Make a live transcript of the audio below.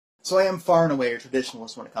So I am far and away a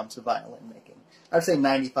traditionalist when it comes to violin making. I'd say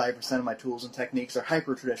 95% of my tools and techniques are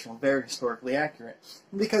hyper-traditional, very historically accurate.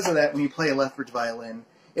 And because of that, when you play a left bridge violin,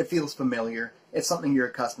 it feels familiar. It's something you're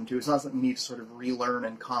accustomed to. It's not something you need to sort of relearn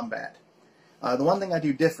and combat. The one thing I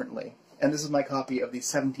do differently, and this is my copy of the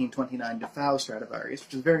 1729 DeFao Stradivarius,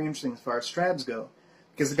 which is very interesting as far as Strads go,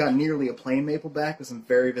 because it's got nearly a plain maple back with some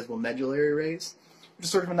very visible medullary rays, which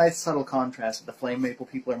is sort of a nice subtle contrast to the flame maple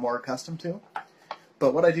people are more accustomed to.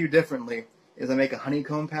 But what I do differently is I make a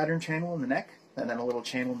honeycomb pattern channel in the neck, and then a little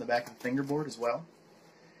channel in the back of the fingerboard as well,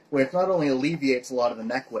 which not only alleviates a lot of the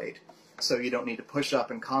neck weight, so you don't need to push up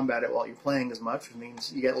and combat it while you're playing as much, which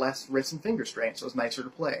means you get less wrist and finger strain, so it's nicer to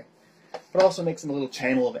play. But also makes a little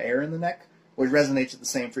channel of air in the neck, which resonates at the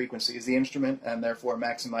same frequency as the instrument, and therefore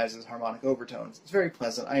maximizes harmonic overtones. It's very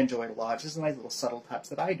pleasant. I enjoy it a lot. It's just a nice little subtle touch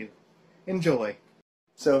that I do. Enjoy!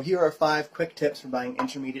 So here are 5 quick tips for buying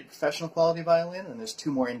intermediate professional quality violin, and there's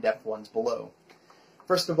 2 more in-depth ones below.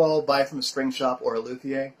 First of all, buy from a string shop or a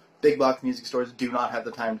luthier. Big box music stores do not have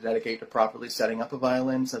the time to dedicate to properly setting up a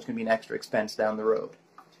violin, so it's going to be an extra expense down the road.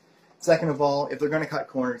 Second of all, if they're going to cut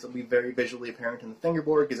corners, it'll be very visually apparent in the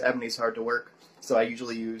fingerboard, because ebony is hard to work, so I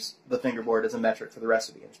usually use the fingerboard as a metric for the rest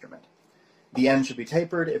of the instrument. The end should be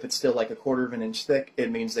tapered. If it's still like a 1/4 of an inch thick,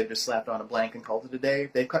 it means they've just slapped on a blank and called it a day.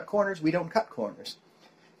 If they've cut corners, we don't cut corners.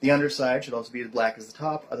 The underside should also be as black as the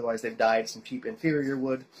top, otherwise they've dyed some cheap inferior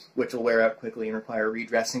wood, which will wear out quickly and require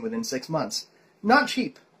redressing within 6 months. Not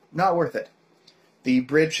cheap. Not worth it. The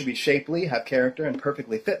bridge should be shapely, have character, and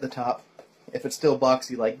perfectly fit the top. If it's still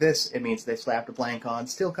boxy like this, it means they slapped a blank on,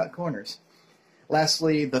 still cut corners.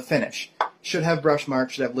 Lastly, the finish. Should have brush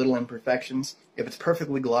marks, should have little imperfections. If it's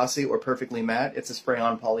perfectly glossy or perfectly matte, it's a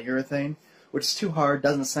spray-on polyurethane, which is too hard,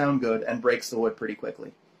 doesn't sound good, and breaks the wood pretty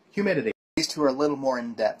quickly. Humidity. These 2 are a little more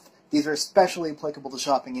in-depth. These are especially applicable to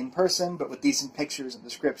shopping in person, but with decent pictures and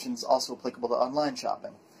descriptions, also applicable to online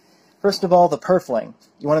shopping. First of all, the purfling.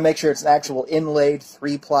 You want to make sure it's an actual inlaid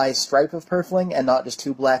 3-ply stripe of purfling and not just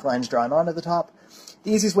 2 black lines drawn onto the top.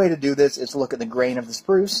 The easiest way to do this is to look at the grain of the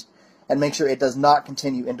spruce and make sure it does not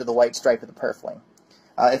continue into the white stripe of the purfling.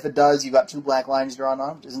 If it does, you've got 2 black lines drawn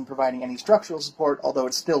on, which isn't providing any structural support, although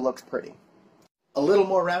it still looks pretty. A little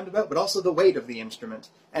more roundabout, but also the weight of the instrument.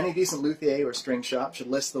 Any decent luthier or string shop should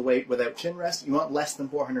list the weight without chin rest. You want less than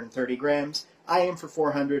 430 grams. I aim for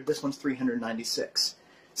 400, this one's 396.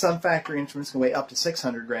 Some factory instruments can weigh up to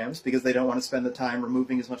 600 grams because they don't want to spend the time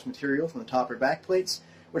removing as much material from the top or back plates,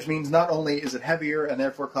 which means not only is it heavier and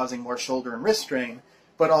therefore causing more shoulder and wrist strain,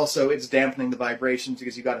 but also it's dampening the vibrations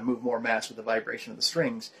because you've got to move more mass with the vibration of the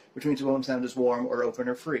strings, which means it won't sound as warm or open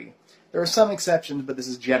or free. There are some exceptions, but this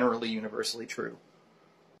is generally universally true.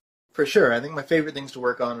 For sure, I think my favorite things to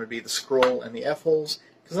work on would be the scroll and the F-holes,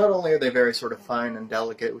 because not only are they very sort of fine and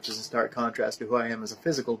delicate, which is in stark contrast to who I am as a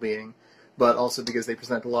physical being, but also because they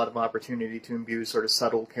present a lot of opportunity to imbue sort of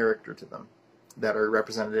subtle character to them that are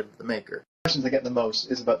representative of the maker. The questions I get the most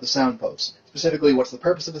is about the sound post. Specifically, what's the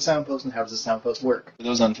purpose of the sound post and how does the sound post work? For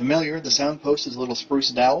those unfamiliar, the sound post is a little spruce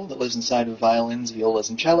dowel that lives inside of violins, violas,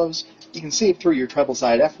 and cellos. You can see it through your treble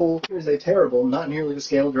side F-hole. Here's a terrible, not nearly to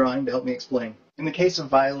scale drawing to help me explain. In the case of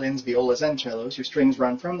violins, violas, and cellos, your strings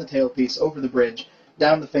run from the tailpiece over the bridge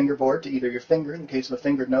down the fingerboard to either your finger in the case of a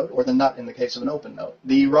fingered note or the nut in the case of an open note.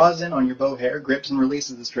 The rosin on your bow hair grips and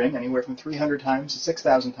releases the string anywhere from 300 times to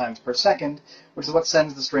 6,000 times per second, which is what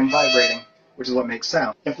sends the string vibrating, which is what makes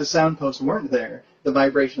sound. If the sound post weren't there, the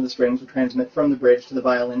vibration of the strings would transmit from the bridge to the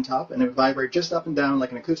violin top and it would vibrate just up and down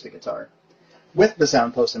like an acoustic guitar. With the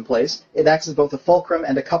sound post in place, it acts as both a fulcrum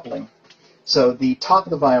and a coupling. So the top of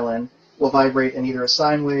the violin will vibrate in either a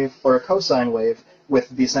sine wave or a cosine wave, with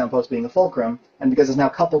the sound post being the fulcrum, and because it's now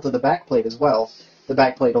coupled to the backplate as well, the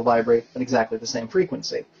backplate will vibrate at exactly the same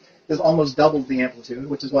frequency. This almost doubles the amplitude,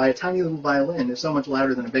 which is why a tiny little violin is so much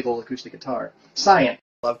louder than a big old acoustic guitar. Science.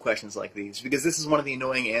 I love questions like these, because this is one of the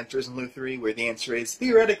annoying answers in Luthier, where the answer is,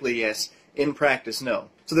 theoretically yes, in practice no.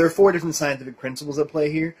 So there are 4 different scientific principles at play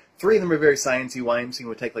here. 3 of them are very sciencey wines, so you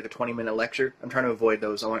would take like a 20-minute lecture. I'm trying to avoid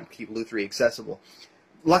those. I want to keep Luthier accessible.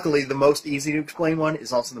 Luckily, the most easy to explain one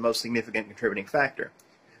is also the most significant contributing factor.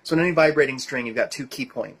 So in any vibrating string, you've got 2 key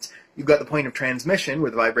points. You've got the point of transmission,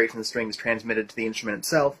 where the vibration of the string is transmitted to the instrument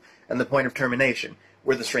itself, and the point of termination,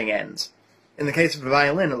 where the string ends. In the case of a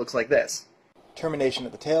violin, it looks like this. Termination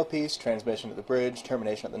at the tailpiece, transmission at the bridge,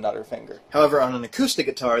 termination at the nut or finger. However, on an acoustic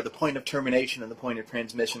guitar, the point of termination and the point of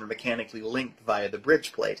transmission are mechanically linked via the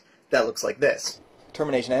bridge plate. That looks like this.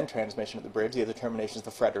 Termination and transmission at the bridge, the other termination is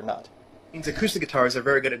the fret or nut. Means acoustic guitars are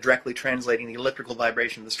very good at directly translating the electrical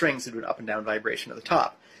vibration of the strings into an up and down vibration of the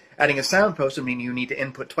top. Adding a sound post would mean you need to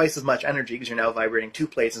input twice as much energy because you're now vibrating 2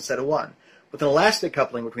 plates instead of 1. With an elastic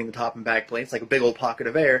coupling between the top and back plates, like a big old pocket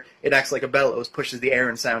of air, it acts like a bellows, pushes the air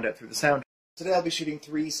and sound out through the sound. Today I'll be shooting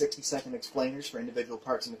 3 60-second explainers for individual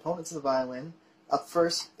parts and components of the violin. Up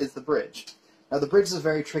first is the bridge. Now the bridge is a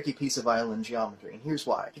very tricky piece of violin geometry, and here's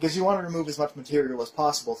why. Because you want to remove as much material as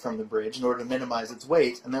possible from the bridge in order to minimize its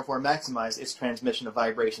weight, and therefore maximize its transmission of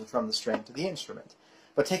vibration from the string to the instrument.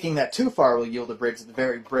 But taking that too far will yield a bridge that's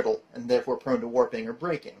very brittle, and therefore prone to warping or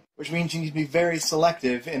breaking. Which means you need to be very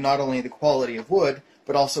selective in not only the quality of wood,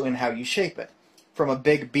 but also in how you shape it. From a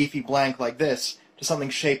big beefy blank like this, to something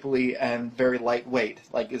shapely and very lightweight,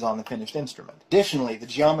 like is on the finished instrument. Additionally, the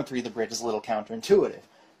geometry of the bridge is a little counterintuitive.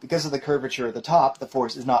 Because of the curvature at the top, the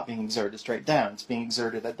force is not being exerted straight down. It's being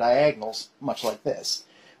exerted at diagonals, much like this.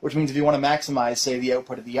 Which means if you want to maximize, say, the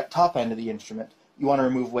output at the top end of the instrument, you want to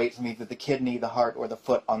remove weight from either the kidney, the heart, or the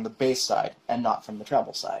foot on the bass side, and not from the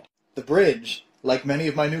treble side. The bridge, like many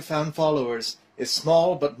of my newfound followers, is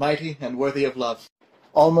small but mighty and worthy of love.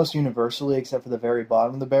 Almost universally, except for the very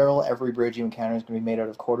bottom of the barrel, every bridge you encounter is going to be made out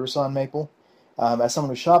of quarter sawn maple. As someone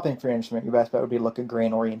who's shopping for an instrument, your best bet would be to look at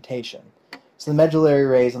grain orientation. So the medullary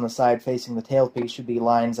rays on the side facing the tailpiece should be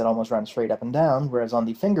lines that almost run straight up and down, whereas on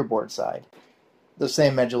the fingerboard side, the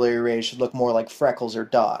same medullary rays should look more like freckles or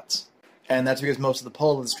dots. And that's because most of the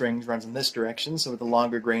pull of the strings runs in this direction, so with the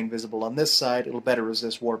longer grain visible on this side, it'll better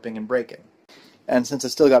resist warping and breaking. And since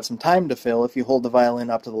it's still got some time to fill, if you hold the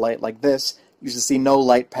violin up to the light like this, you should see no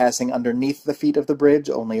light passing underneath the feet of the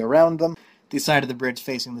bridge, only around them. The side of the bridge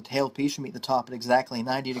facing the tailpiece should meet the top at exactly a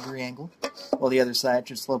 90-degree angle, while the other side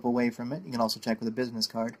should slope away from it. You can also check with a business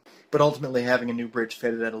card. But ultimately, having a new bridge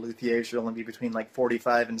fitted at a Luthier should only be between like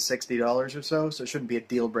 $45 and $60 or so it shouldn't be a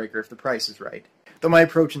deal breaker if the price is right. Though my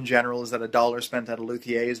approach in general is that $1 spent at a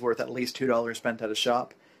Luthier is worth at least $2 spent at a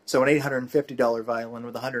shop. So an $850 violin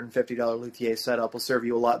with a $150 Luthier setup will serve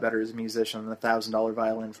you a lot better as a musician than a $1,000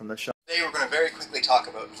 violin from the shop. Today we're going to very quickly talk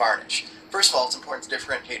about varnish. First of all, it's important to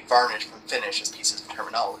differentiate varnish from finish as pieces of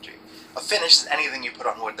terminology. A finish is anything you put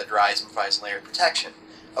on wood that dries and provides a layer of protection.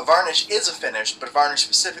 A varnish is a finish, but varnish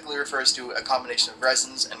specifically refers to a combination of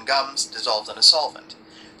resins and gums dissolved in a solvent.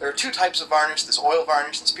 There are 2 types of varnish, there's oil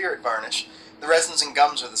varnish and spirit varnish. The resins and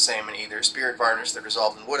gums are the same in either spirit varnish, they're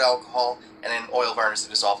dissolved in wood alcohol, and in oil varnish, they're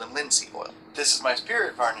dissolved in linseed oil. This is my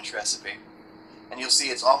spirit varnish recipe, and you'll see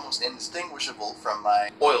it's almost indistinguishable from my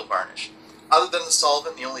oil varnish. Other than the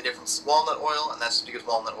solvent, the only difference is walnut oil, and that's because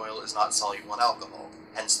walnut oil is not soluble in alcohol,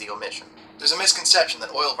 hence the omission. There's a misconception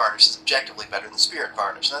that oil varnish is objectively better than spirit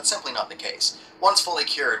varnish, and that's simply not the case. Once fully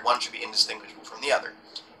cured, one should be indistinguishable from the other.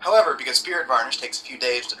 However, because spirit varnish takes a few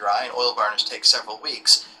days to dry and oil varnish takes several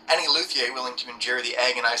weeks, any luthier willing to endure the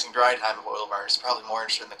agonizing dry time of oil varnish is probably more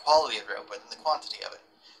interested in the quality of their output than the quantity of it.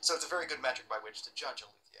 So it's a very good metric by which to judge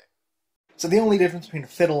a luthier. So the only difference between a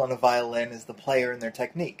fiddle and a violin is the player and their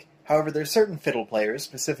technique. However, there are certain fiddle players,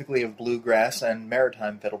 specifically of bluegrass and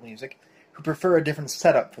maritime fiddle music, who prefer a different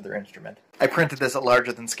setup for their instrument. I printed this at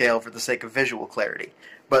larger than scale for the sake of visual clarity,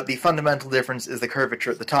 but the fundamental difference is the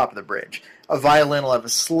curvature at the top of the bridge. A violin will have a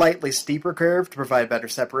slightly steeper curve to provide better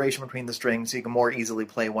separation between the strings so you can more easily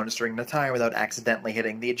play one string at a time without accidentally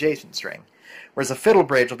hitting the adjacent string. Whereas a fiddle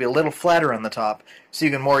bridge will be a little flatter on the top, so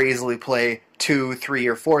you can more easily play 2, 3,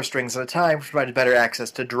 or 4 strings at a time, which provides better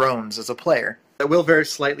access to drones as a player. It will very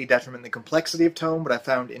slightly determine the complexity of tone, but I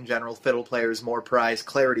found in general fiddle players more prize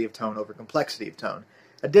clarity of tone over complexity of tone.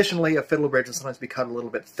 Additionally, a fiddle bridge will sometimes be cut a little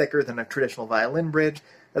bit thicker than a traditional violin bridge.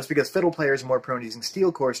 That's because fiddle players are more prone to using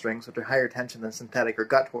steel core strings, which are higher tension than synthetic or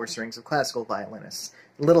gut core strings of classical violinists.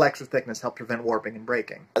 A little extra thickness helps prevent warping and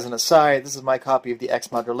breaking. As an aside, this is my copy of the Ex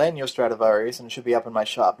Madrileño Stradivarius, and it should be up in my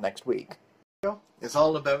shop next week. It's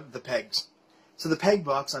all about the pegs. So the peg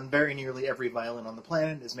box on very nearly every violin on the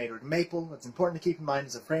planet is made out of maple. It's important to keep in mind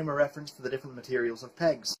as a frame of reference for the different materials of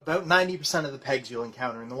pegs. About 90% of the pegs you'll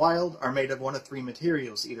encounter in the wild are made of one of 3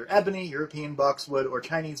 materials, either ebony, European boxwood, or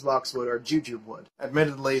Chinese boxwood, or jujube wood.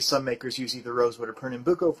 Admittedly, some makers use either rosewood or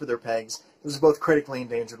pernambuco for their pegs. Those are both critically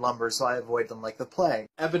endangered lumber, so I avoid them like the plague.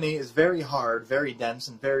 Ebony is very hard, very dense,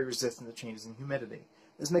 and very resistant to changes in humidity.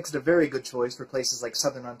 This makes it a very good choice for places like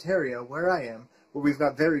southern Ontario, where I am, where we've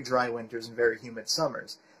got very dry winters and very humid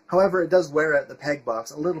summers. However, it does wear out the peg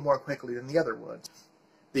box a little more quickly than the other woods.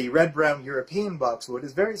 The red-brown European boxwood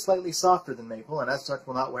is very slightly softer than maple, and as such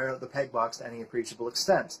will not wear out the peg box to any appreciable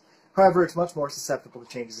extent. However, it's much more susceptible to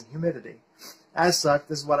changes in humidity. As such,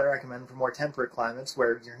 this is what I recommend for more temperate climates,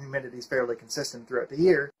 where your humidity is fairly consistent throughout the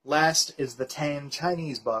year. Last is the tan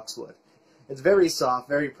Chinese boxwood. It's very soft,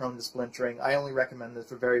 very prone to splintering. I only recommend this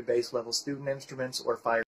for very base-level student instruments or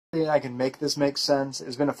fire. I can make this make sense.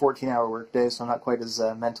 It's been a 14-hour workday, so I'm not quite as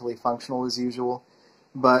mentally functional as usual.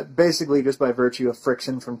 But basically, just by virtue of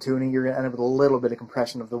friction from tuning, you're going to end up with a little bit of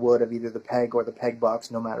compression of the wood of either the peg or the peg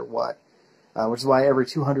box, no matter what. Which is why every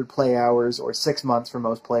 200 play hours, or 6 months for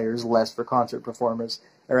most players, less for concert performers,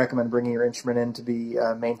 I recommend bringing your instrument in to be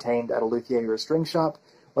maintained at a luthier or a string shop.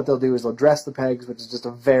 What they'll do is they'll dress the pegs, which is just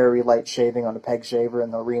a very light shaving on a peg shaver,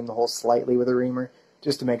 and they'll ream the hole slightly with a reamer,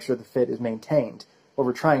 just to make sure the fit is maintained. What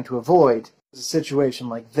we're trying to avoid is a situation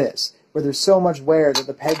like this, where there's so much wear that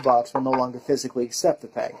the peg box will no longer physically accept the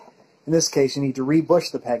peg. In this case, you need to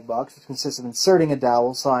rebush the peg box, which consists of inserting a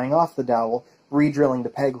dowel, sawing off the dowel, re-drilling the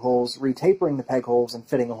peg holes, retapering the peg holes, and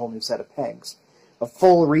fitting a whole new set of pegs. A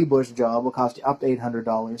full rebush job will cost you up to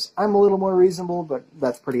 $800. I'm a little more reasonable, but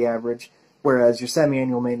that's pretty average, whereas your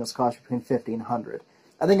semi-annual maintenance costs you between $50 and $100.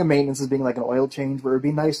 I think of maintenance as being like an oil change, where it would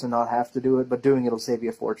be nice to not have to do it, but doing it will save you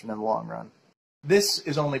a fortune in the long run. This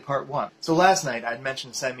is only part one. So last night I'd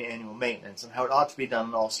mentioned semi-annual maintenance and how it ought to be done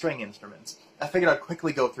on all string instruments. I figured I'd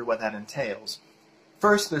quickly go through what that entails.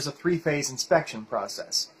 First, there's a 3-phase inspection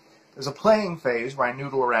process. There's a playing phase where I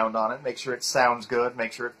noodle around on it, make sure it sounds good,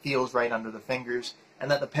 make sure it feels right under the fingers, and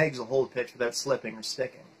that the pegs will hold pitch without slipping or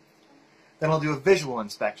sticking. Then I'll do a visual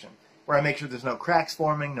inspection, where I make sure there's no cracks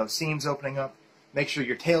forming, no seams opening up, make sure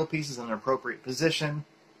your tailpiece is in an appropriate position,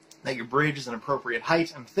 that your bridge is an appropriate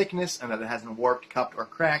height and thickness, and that it hasn't warped, cupped, or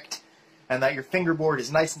cracked, and that your fingerboard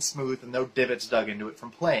is nice and smooth and no divots dug into it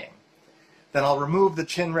from playing. Then I'll remove the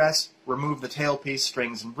chin rest, remove the tailpiece,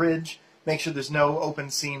 strings, and bridge, make sure there's no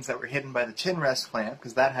open seams that were hidden by the chin rest clamp,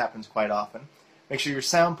 because that happens quite often. Make sure your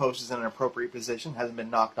sound post is in an appropriate position, hasn't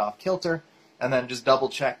been knocked off kilter, and then just double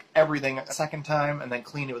check everything a second time, and then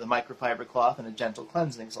clean it with a microfiber cloth and a gentle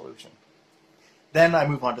cleansing solution. Then I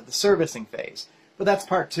move on to the servicing phase, but that's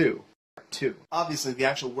part two. Obviously, the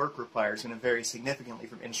actual work required is going to vary significantly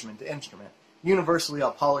from instrument to instrument. Universally,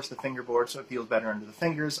 I'll polish the fingerboard so it feels better under the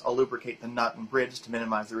fingers, I'll lubricate the nut and bridge to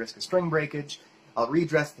minimize the risk of string breakage, I'll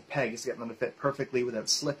redress the pegs to get them to fit perfectly without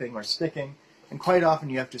slipping or sticking, and quite often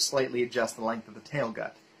you have to slightly adjust the length of the tail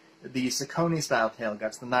gut. The Saucony-style tail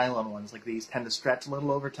guts, the nylon ones like these, tend to stretch a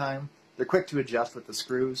little over time. They're quick to adjust with the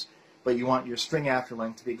screws, but you want your string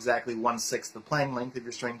afterlength to be exactly 1/6 the playing length of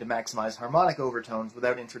your string to maximize harmonic overtones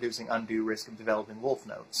without introducing undue risk of developing wolf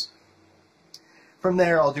notes. From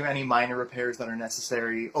there, I'll do any minor repairs that are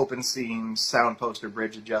necessary, open seams, sound post or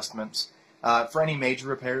bridge adjustments. For any major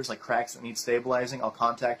repairs, like cracks that need stabilizing, I'll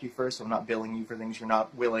contact you first, so I'm not billing you for things you're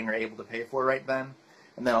not willing or able to pay for right then.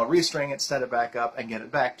 And then I'll restring it, set it back up, and get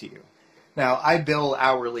it back to you. Now, I bill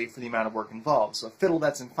hourly for the amount of work involved, so a fiddle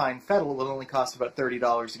that's in fine fettle will only cost about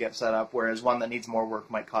 $30 to get set up, whereas one that needs more work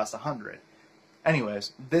might cost $100.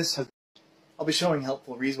 Anyways, I'll be showing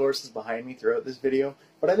helpful resources behind me throughout this video,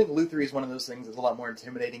 but I think Luthier is one of those things that's a lot more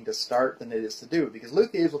intimidating to start than it is to do, because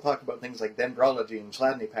Luthiers will talk about things like dendrology and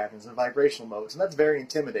Chladni patterns and vibrational modes, and that's very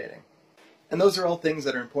intimidating. And those are all things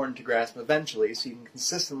that are important to grasp eventually, so you can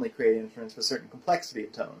consistently create instruments with a certain complexity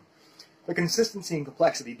of tone. But consistency and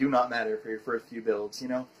complexity do not matter for your first few builds, you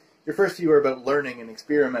know? Your first few are about learning and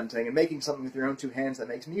experimenting and making something with your own 2 hands that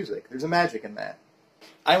makes music. There's a magic in that.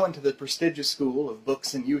 I went to the prestigious school of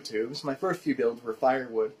books and YouTubes. My first few builds were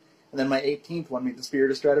firewood, and then my 18th won me the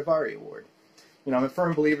Spirit of Stradivari award. You know, I'm a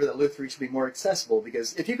firm believer that Luthier should be more accessible,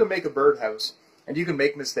 because if you can make a birdhouse, and you can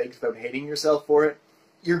make mistakes without hating yourself for it,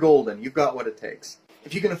 you're golden. You've got what it takes.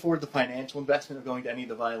 If you can afford the financial investment of going to any of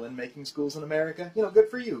the violin-making schools in America, you know, good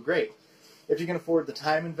for you, great. If you can afford the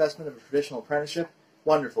time investment of a traditional apprenticeship,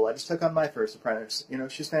 wonderful. I just took on my first apprentice. You know,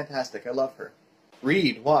 she's fantastic. I love her.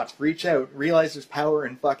 Read, watch, reach out, realize there's power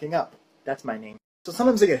in fucking up. That's my name. So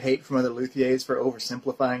sometimes I get hate from other luthiers for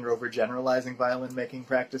oversimplifying or overgeneralizing violin-making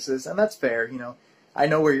practices, and that's fair, you know. I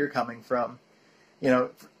know where you're coming from. You know,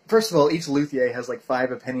 first of all, each luthier has like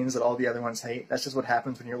 5 opinions that all the other ones hate. That's just what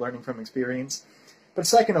happens when you're learning from experience. But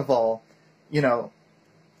second of all, you know,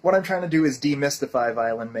 what I'm trying to do is demystify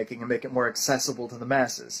violin making and make it more accessible to the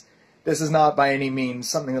masses. This is not by any means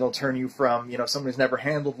something that'll turn you from, you know, someone who's never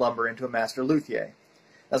handled lumber into a master luthier.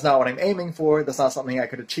 That's not what I'm aiming for. That's not something I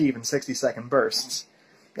could achieve in 60-second bursts.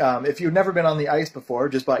 If you've never been on the ice before,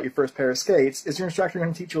 just bought your first pair of skates, is your instructor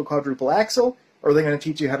going to teach you a quadruple axel, or are they going to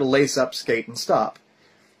teach you how to lace up, skate, and stop?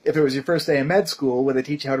 If it was your first day in med school, would they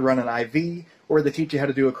teach you how to run an IV, or would they teach you how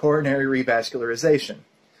to do a coronary revascularization?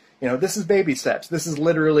 You know, this is baby steps. This is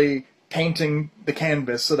literally painting the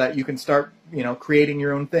canvas so that you can start, you know, creating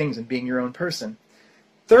your own things and being your own person.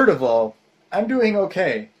 Third of all, I'm doing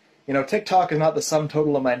okay. You know, TikTok is not the sum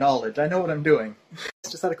total of my knowledge. I know what I'm doing.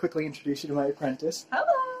 Just thought to quickly introduce you to my apprentice. Hello!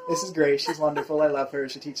 This is Grace. She's wonderful. I love her.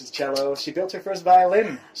 She teaches cello. She built her first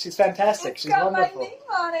violin. She's fantastic. She's wonderful. It's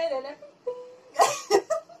got my name on it and everything.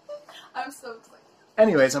 I'm so excited.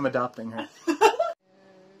 Anyways, I'm adopting her.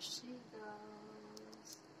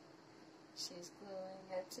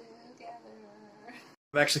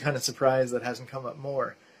 I'm actually kind of surprised that hasn't come up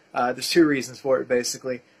more. There's two reasons for it,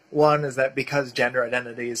 basically. One is that because gender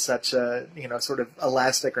identity is such a, sort of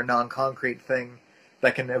elastic or non-concrete thing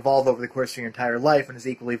that can evolve over the course of your entire life and is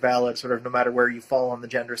equally valid sort of no matter where you fall on the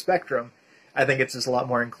gender spectrum, I think it's just a lot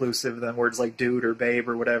more inclusive than words like dude or babe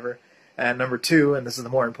or whatever. And number two, and this is the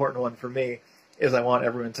more important one for me, is I want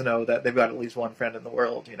everyone to know that they've got at least one friend in the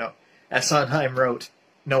world, As Sondheim wrote,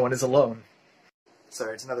 no one is alone.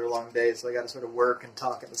 Sorry, it's another long day, so I gotta sort of work and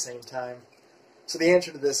talk at the same time. So the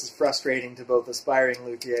answer to this is frustrating to both aspiring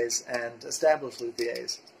luthiers and established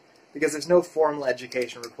luthiers, because there's no formal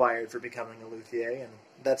education required for becoming a luthier, and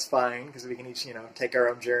that's fine, because we can each, take our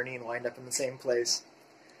own journey and wind up in the same place.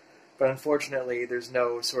 But unfortunately, there's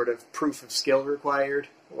no sort of proof of skill required,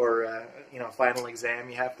 or, final exam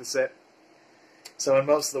you have to sit. So in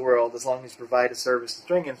most of the world, as long as you provide a service to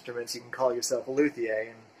string instruments, you can call yourself a luthier,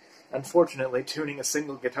 and unfortunately, tuning a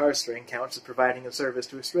single guitar string counts as providing a service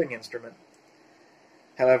to a string instrument.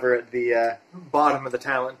 However, at the bottom of the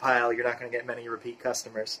talent pile, you're not going to get many repeat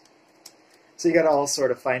customers. So you got to all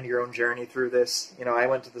sort of find your own journey through this. I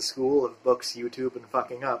went to the school of books, YouTube, and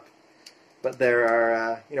fucking up. But there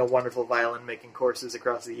are, wonderful violin-making courses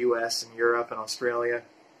across the U.S. and Europe and Australia.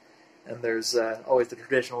 And there's always the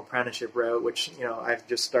traditional apprenticeship route, which, I've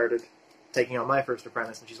just started taking on my first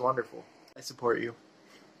apprentice, and she's wonderful. I support you.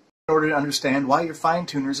 In order to understand why your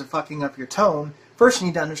fine-tuners are fucking up your tone, first you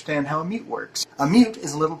need to understand how a mute works. A mute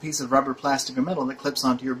is a little piece of rubber, plastic, or metal that clips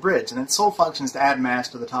onto your bridge, and its sole function is to add mass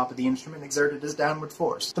to the top of the instrument exerted as downward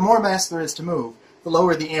force. The more mass there is to move, the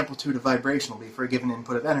lower the amplitude of vibration will be for a given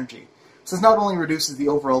input of energy. So this not only reduces the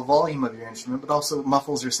overall volume of your instrument, but also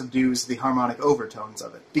muffles or subdues the harmonic overtones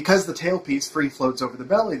of it. Because the tailpiece free floats over the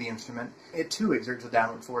belly of the instrument, it too exerts a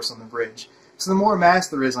downward force on the bridge. So the more mass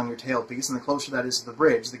there is on your tailpiece, and the closer that is to the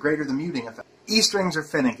bridge, the greater the muting effect. E strings are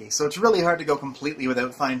finicky, so it's really hard to go completely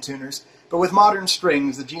without fine-tuners, but with modern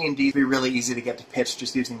strings, the G and D can be really easy to get to pitch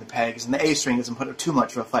just using the pegs, and the A string doesn't put up too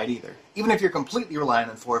much of a fight either. Even if you're completely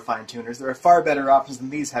reliant on 4 fine-tuners, there are far better options than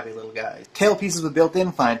these heavy little guys. Tailpieces with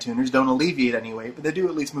built-in fine-tuners don't alleviate any weight, but they do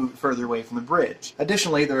at least move it further away from the bridge.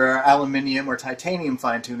 Additionally, there are aluminium or titanium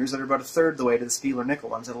fine-tuners that are about a third the way to the steel or nickel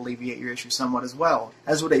ones that alleviate your issue somewhat as well,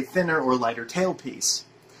 as would a thinner or lighter tailpiece.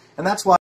 And that's why